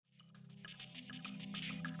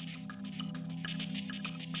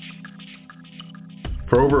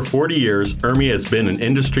For over 40 years, IRMI has been an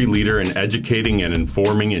industry leader in educating and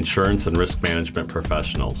informing insurance and risk management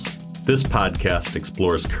professionals. This podcast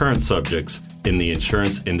explores current subjects in the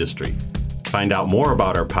insurance industry. Find out more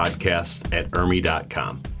about our podcast at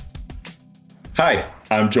IRMI.com. Hi,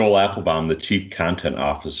 I'm Joel Applebaum, the Chief Content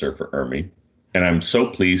Officer for IRMI, and I'm so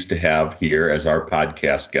pleased to have here as our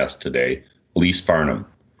podcast guest today, Elise Farnham,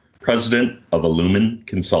 President of Illumin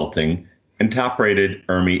Consulting and top-rated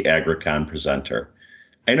IRMI Agricon presenter.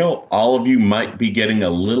 I know all of you might be getting a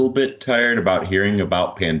little bit tired about hearing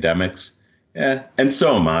about pandemics, and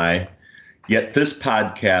so am I. Yet this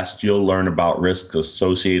podcast, you'll learn about risks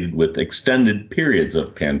associated with extended periods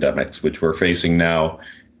of pandemics, which we're facing now,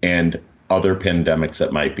 and other pandemics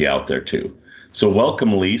that might be out there too. So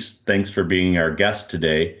welcome, Elise. Thanks for being our guest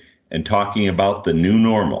today and talking about the new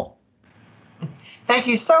normal. Thank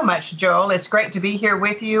you so much, Joel. It's great to be here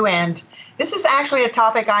with you. And this is actually a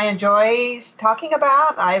topic I enjoy talking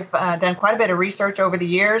about. I've done quite a bit of research over the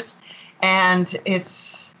years, and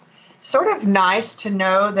it's sort of nice to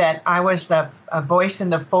know that I was a voice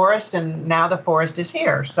in the forest, and now the forest is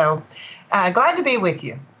here. So glad to be with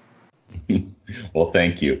you. Well,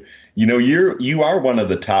 thank you. You know, you are one of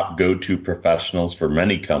the top go-to professionals for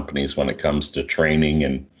many companies when it comes to training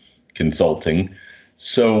and consulting.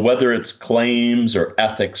 So whether it's claims or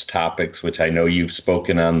ethics topics, which I know you've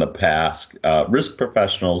spoken on in the past, risk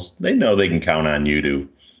professionals, they know they can count on you to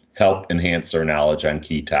help enhance their knowledge on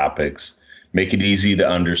key topics, make it easy to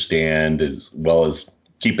understand, as well as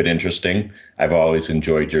keep it interesting. I've always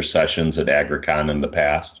enjoyed your sessions at Agricon in the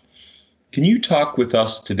past. Can you talk with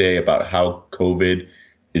us today about how COVID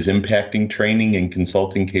is impacting training and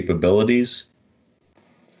consulting capabilities?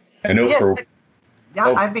 I know yes.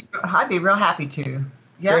 I'd be real happy to.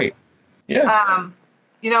 Yeah. Great. Yeah.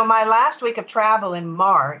 My last week of travel in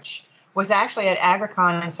March was actually at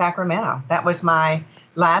Agricon in Sacramento. That was my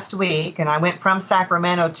last week, and I went from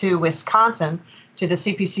Sacramento to Wisconsin to the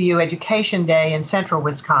CPCU Education Day in central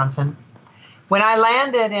Wisconsin. When I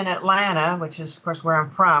landed in Atlanta, which is, of course, where I'm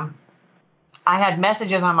from, I had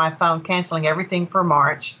messages on my phone canceling everything for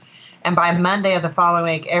March, and by Monday of the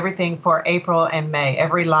following week, everything for April and May,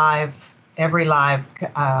 every live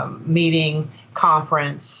meeting,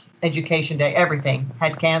 conference, education day, everything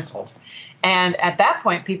had canceled. And at that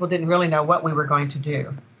point, people didn't really know what we were going to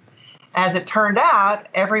do. As it turned out,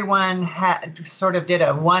 everyone had sort of did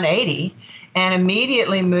a 180 and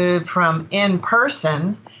immediately moved from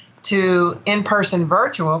in-person to in-person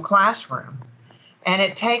virtual classroom. And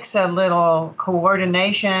it takes a little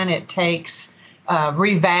coordination. It takes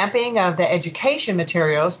revamping of the education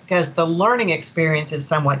materials because the learning experience is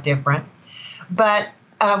somewhat different. But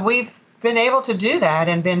we've been able to do that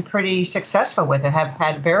and been pretty successful with it, have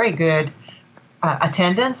had very good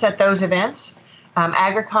attendance at those events.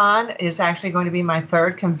 Agricon is actually going to be my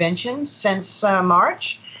third convention since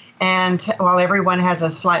March. And while everyone has a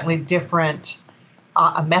slightly different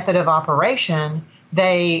method of operation,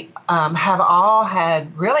 they have all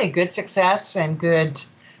had really good success and good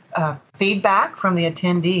feedback from the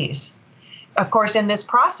attendees. Of course, in this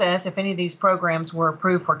process, if any of these programs were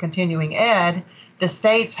approved for continuing ed, the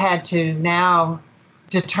states had to now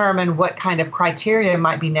determine what kind of criteria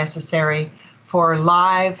might be necessary for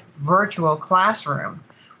live virtual classroom,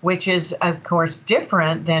 which is, of course,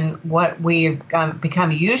 different than what we've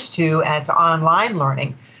become used to as online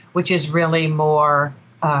learning, which is really more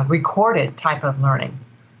recorded type of learning.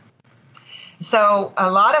 So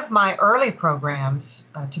a lot of my early programs,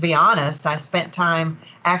 to be honest, I spent time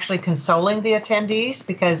actually consoling the attendees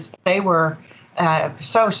because they were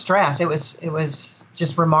so stressed. It was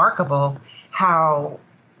just remarkable how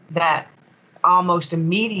that almost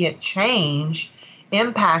immediate change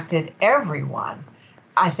impacted everyone.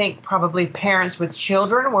 I think probably parents with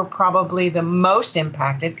children were probably the most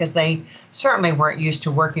impacted because they certainly weren't used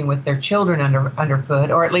to working with their children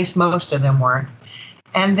underfoot, or at least most of them weren't.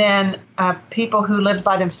 And then people who lived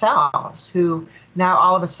by themselves, who now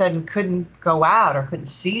all of a sudden couldn't go out or couldn't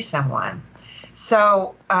see someone.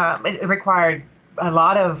 So it required a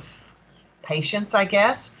lot of patience, I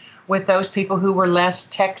guess, with those people who were less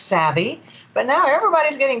tech savvy. But now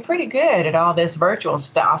everybody's getting pretty good at all this virtual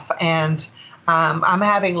stuff. And I'm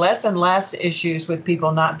having less and less issues with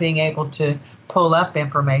people not being able to pull up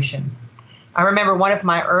information. I remember one of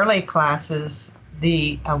my early classes,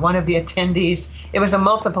 one of the attendees, it was a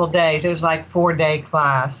multiple days. It was like 4-day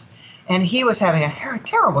class. And he was having a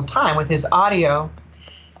terrible time with his audio.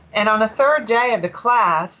 And on the third day of the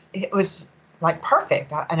class, it was like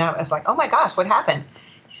perfect. And I was like, oh my gosh, what happened?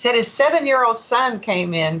 He said his 7-year-old son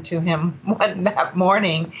came in to him that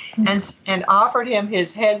morning and offered him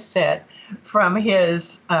his headset from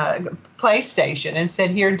his PlayStation and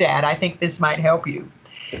said, "Here, Dad, I think this might help you."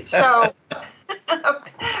 So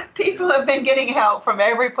people have been getting help from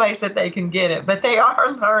every place that they can get it, but they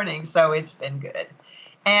are learning, so it's been good.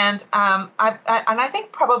 And I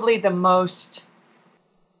think probably the most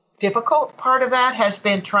difficult part of that has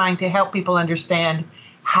been trying to help people understand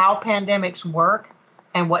how pandemics work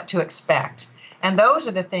and what to expect. And those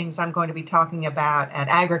are the things I'm going to be talking about at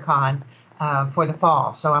AgriCon for the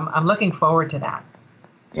fall. So I'm looking forward to that.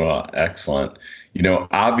 Well, excellent.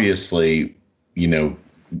 Obviously,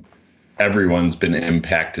 everyone's been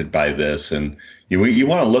impacted by this, and you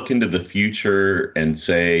want to look into the future and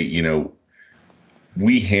say,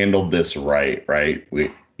 we handled this right?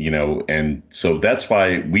 And so that's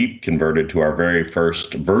why we converted to our very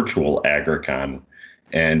first virtual AgriCon.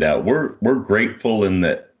 And we're grateful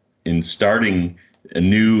in starting a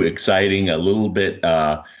new, exciting, a little bit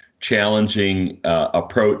challenging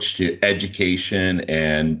approach to education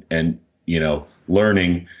and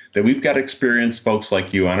learning, that we've got experienced folks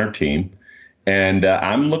like you on our team. And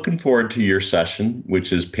I'm looking forward to your session,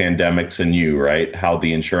 which is Pandemics and You, right? How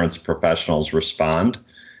the insurance professionals respond.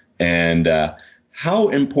 And how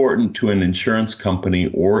important to an insurance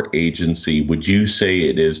company or agency would you say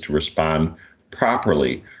it is to respond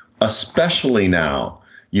properly, especially now,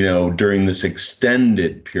 during this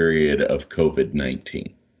extended period of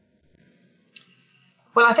COVID-19?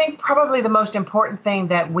 Well, I think probably the most important thing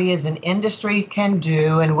that we as an industry can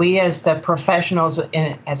do, and we as the professionals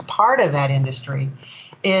as part of that industry,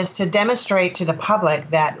 is to demonstrate to the public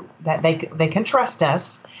that they can trust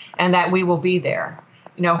us and that we will be there.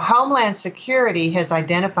 Homeland Security has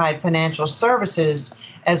identified financial services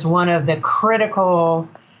as one of the critical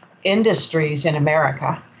industries in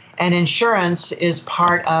America, and insurance is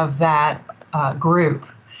part of that group.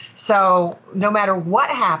 So no matter what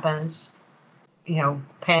happens,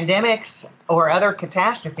 pandemics or other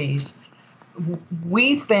catastrophes,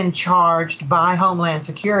 we've been charged by Homeland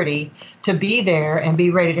Security to be there and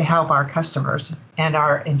be ready to help our customers and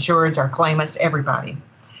our insureds, our claimants, everybody.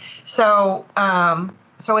 So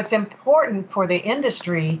it's important for the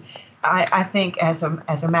industry, I think, as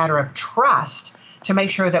a matter of trust, to make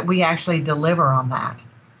sure that we actually deliver on that.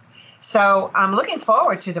 So I'm looking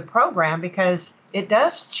forward to the program because it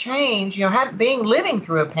does change. Living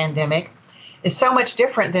through a pandemic is so much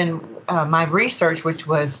different than my research, which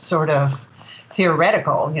was sort of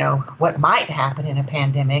theoretical, what might happen in a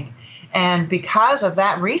pandemic. And because of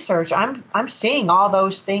that research, I'm seeing all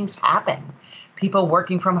those things happen. People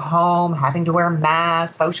working from home, having to wear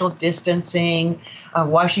masks, social distancing,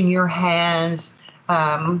 washing your hands.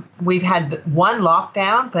 We've had one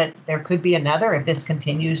lockdown, but there could be another if this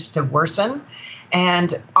continues to worsen.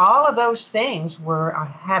 And all of those things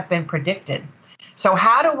have been predicted. So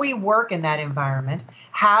how do we work in that environment?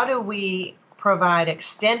 How do we provide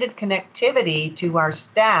extended connectivity to our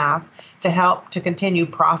staff to help to continue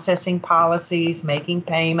processing policies, making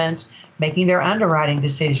payments, making their underwriting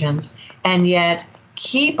decisions, and yet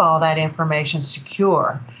keep all that information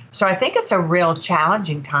secure? So I think it's a real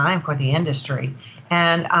challenging time for the industry.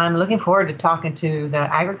 And I'm looking forward to talking to the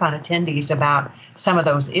AgriCon attendees about some of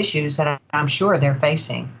those issues that I'm sure they're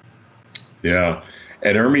facing. Yeah.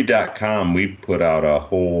 At IRMI.com, we've put out a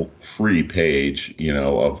whole free page,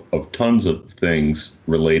 of tons of things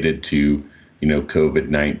related to,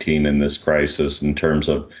 COVID-19 and this crisis in terms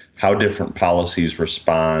of how different policies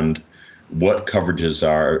respond, what coverages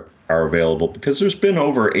are available, because there's been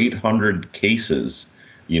over 800 cases,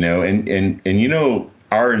 and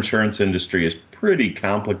our insurance industry is pretty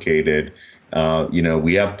complicated.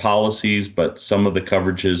 We have policies, but some of the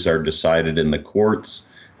coverages are decided in the courts.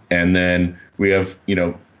 And then we have,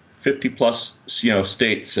 50 plus,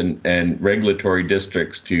 states and regulatory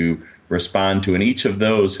districts to respond to. And each of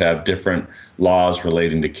those have different laws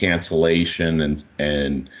relating to cancellation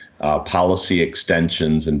and policy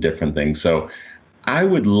extensions and different things. So I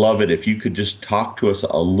would love it if you could just talk to us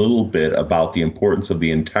a little bit about the importance of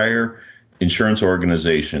the entire insurance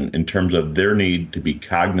organization in terms of their need to be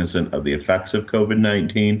cognizant of the effects of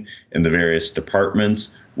COVID-19 and the various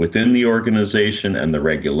departments within the organization and the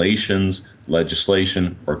regulations,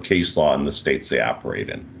 legislation, or case law in the states they operate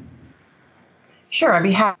in. Sure, I'd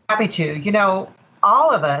be happy to.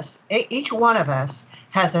 All of us, each one of us,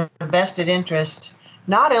 has a vested interest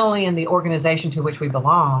not only in the organization to which we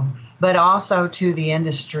belong, but also to the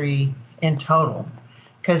industry in total.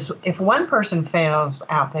 Because if one person fails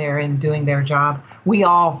out there in doing their job, we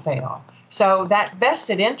all fail. So that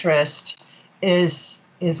vested interest is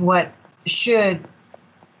what should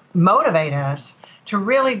motivate us to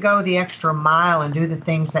really go the extra mile and do the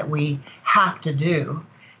things that we have to do.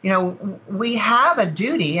 We have a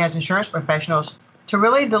duty as insurance professionals to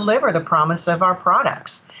really deliver the promise of our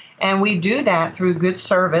products. And we do that through good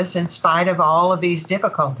service in spite of all of these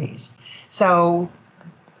difficulties. So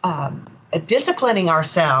disciplining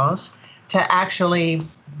ourselves to actually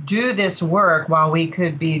do this work while we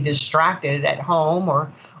could be distracted at home or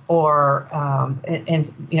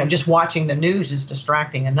just watching the news is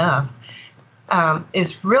distracting enough,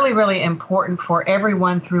 is really, really important for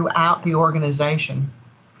everyone throughout the organization.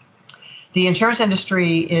 The insurance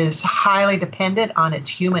industry is highly dependent on its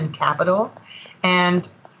human capital, and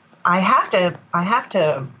I have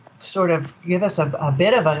to sort of give us a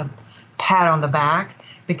bit of a pat on the back,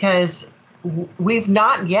 because we've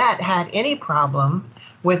not yet had any problem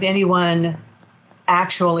with anyone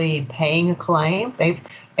actually paying a claim.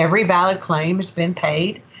 Every valid claim has been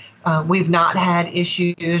paid. We've not had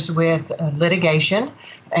issues with litigation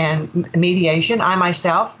and mediation. I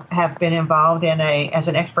myself have been involved as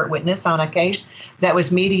an expert witness on a case that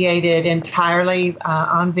was mediated entirely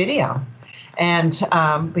on video. And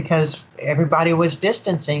because everybody was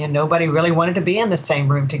distancing and nobody really wanted to be in the same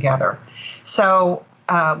room together. So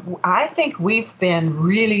I think we've been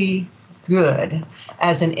really good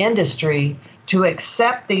as an industry to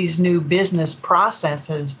accept these new business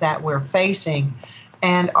processes that we're facing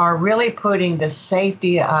and are really putting the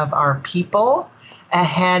safety of our people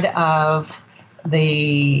ahead of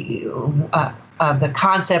the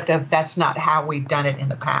concept of that's not how we've done it in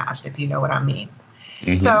the past, if you know what I mean.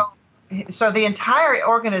 Mm-hmm. So the entire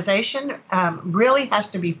organization really has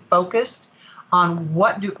to be focused on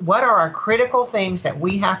what are our critical things that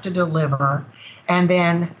we have to deliver, and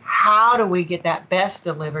then how do we get that best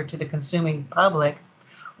delivered to the consuming public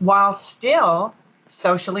while still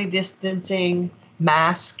socially distancing,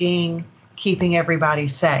 masking, keeping everybody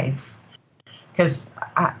safe. Because,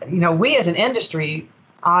 we as an industry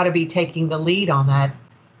ought to be taking the lead on that,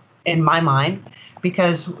 in my mind,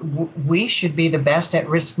 because we should be the best at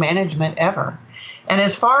risk management ever. And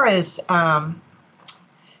as far as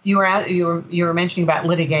you were mentioning about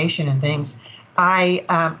litigation and things,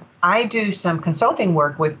 I do some consulting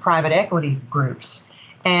work with private equity groups,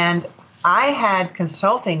 and I had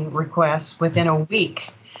consulting requests within a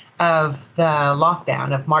week of the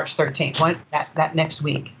lockdown of March 13th, that next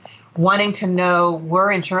week, wanting to know,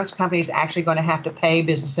 were insurance companies actually going to have to pay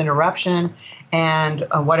business interruption, and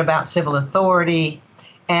what about civil authority,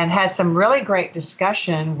 and had some really great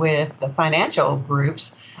discussion with the financial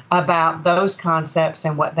groups about those concepts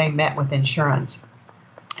and what they meant with insurance.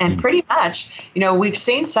 And pretty much, we've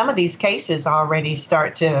seen some of these cases already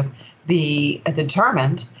start to be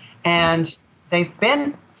determined, and they've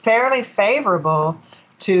been fairly favorable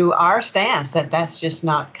to our stance that that's just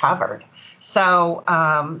not covered. So,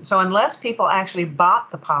 unless people actually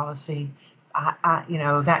bought the policy,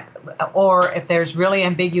 that, or if there's really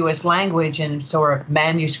ambiguous language and sort of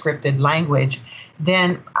manuscripted language,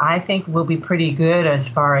 then I think we'll be pretty good as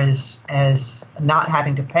far as not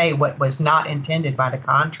having to pay what was not intended by the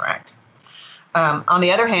contract. On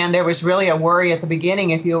the other hand, there was really a worry at the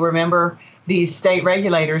beginning. If you'll remember, these state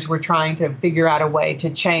regulators were trying to figure out a way to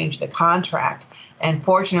change the contract. And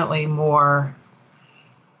fortunately, more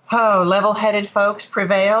level-headed folks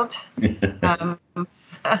prevailed.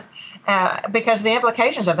 Because the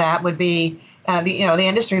implications of that would be, the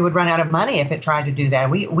industry would run out of money if it tried to do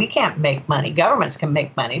that. We can't make money. Governments can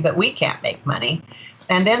make money, but we can't make money.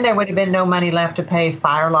 And then there would have been no money left to pay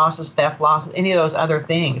fire losses, theft losses, any of those other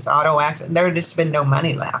things, auto accidents. There would just been no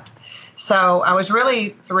money left. So I was really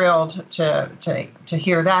thrilled to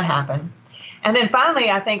hear that happen. And then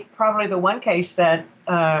finally, I think probably the one case that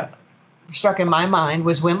struck in my mind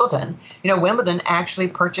was Wimbledon. Wimbledon actually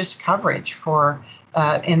purchased coverage for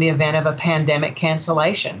in the event of a pandemic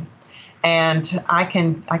cancellation. And I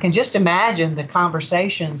can just imagine the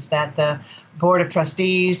conversations that the Board of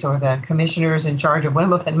Trustees or the commissioners in charge of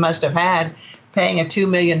Wimbledon must have had, paying a $2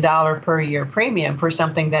 million per year premium for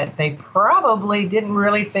something that they probably didn't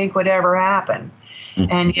really think would ever happen.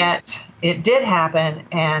 Mm-hmm. And yet it did happen,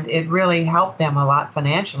 and it really helped them a lot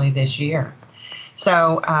financially this year.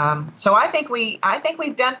 So I think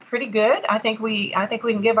we've done pretty good. I think we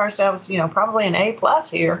can give ourselves, probably an A+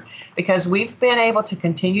 here, because we've been able to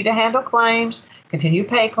continue to handle claims, continue to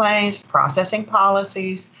pay claims, processing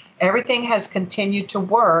policies. Everything has continued to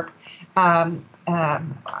work.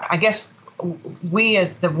 I guess we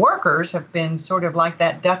as the workers have been sort of like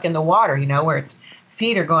that duck in the water, where its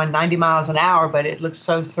feet are going 90 miles an hour, but it looks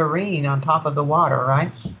so serene on top of the water,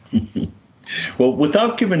 right? Well,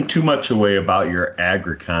 without giving too much away about your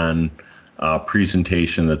AgriCon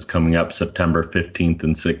presentation that's coming up September 15th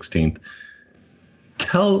and 16th,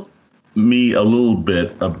 tell me a little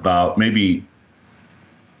bit about maybe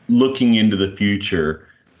looking into the future,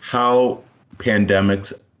 how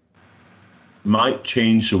pandemics might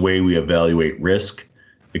change the way we evaluate risk,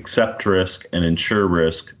 accept risk, and insure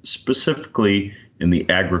risk, specifically in the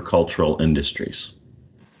agricultural industries.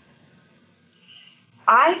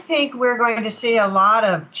 I think we're going to see a lot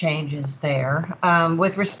of changes there.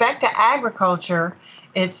 With respect to agriculture,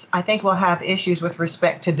 I think we'll have issues with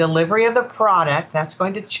respect to delivery of the product. That's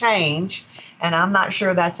going to change, and I'm not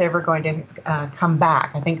sure that's ever going to come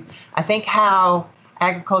back. I think how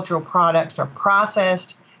agricultural products are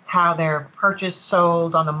processed, how they're purchased,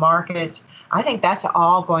 sold on the markets, I think that's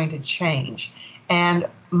all going to change. And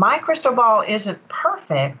my crystal ball isn't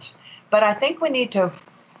perfect, but I think we need to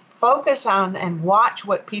focus on and watch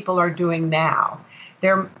what people are doing now.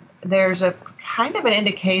 There's a kind of an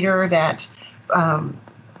indicator that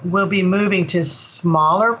we'll be moving to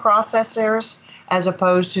smaller processors as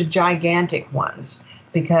opposed to gigantic ones,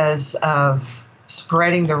 because of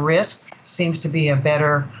spreading the risk seems to be a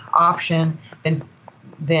better option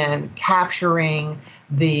than capturing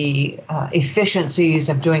the efficiencies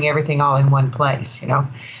of doing everything all in one place.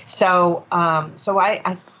 So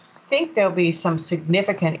I think there'll be some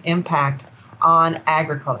significant impact on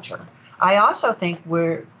agriculture. I also think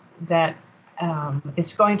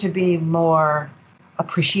it's going to be more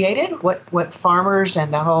appreciated what farmers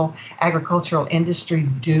and the whole agricultural industry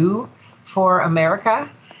do for America.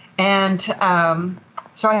 And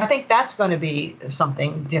so I think that's going to be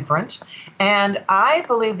something different. And I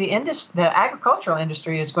believe the agricultural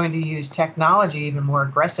industry is going to use technology even more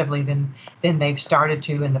aggressively than they've started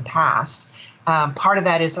to in the past. Part of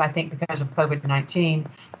that is, I think, because of COVID-19.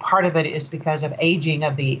 Part of it is because of aging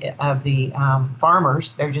of the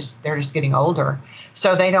farmers. They're just getting older,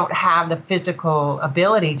 so they don't have the physical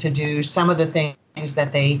ability to do some of the things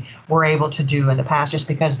that they were able to do in the past, just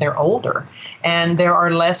because they're older, and there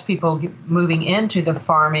are less people moving into the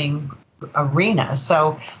farming arena.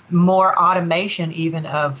 So more automation, even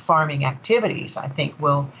of farming activities, I think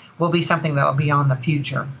will be something that will be on the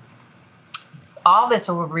future. All this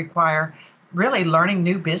will require really learning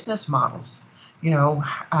new business models, not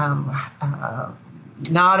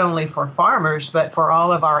only for farmers, but for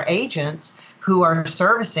all of our agents who are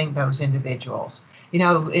servicing those individuals.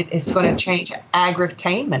 It's going to change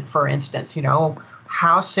agritainment, for instance.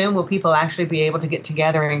 How soon will people actually be able to get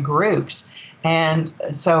together in groups? And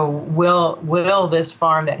so will this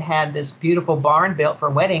farm that had this beautiful barn built for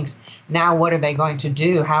weddings, now what are they going to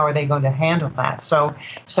do? How are they going to handle that? So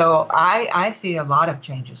I see a lot of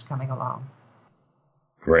changes coming along.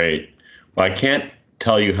 Great. Well, I can't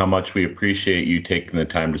tell you how much we appreciate you taking the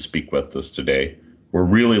time to speak with us today. We're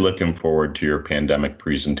really looking forward to your pandemic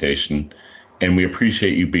presentation, and we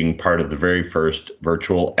appreciate you being part of the very first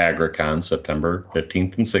virtual AgriCon, September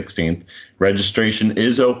 15th and 16th. Registration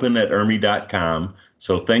is open at IRMI.com,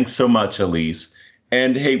 so thanks so much, Elise.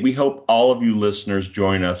 And hey, we hope all of you listeners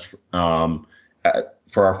join us for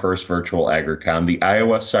our first virtual AgriCon. The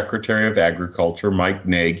Iowa Secretary of Agriculture, Mike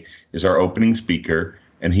Naig, is our opening speaker,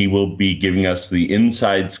 and he will be giving us the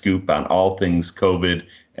inside scoop on all things COVID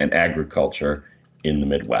and agriculture in the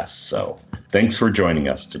Midwest. So thanks for joining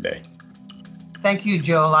us today. Thank you,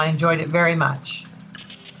 Joel. I enjoyed it very much.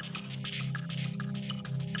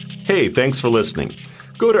 Hey, thanks for listening.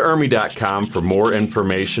 Go to IRMI.com for more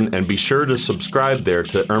information, and be sure to subscribe there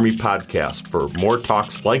to IRMI Podcast for more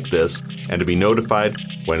talks like this and to be notified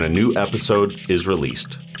when a new episode is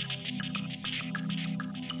released.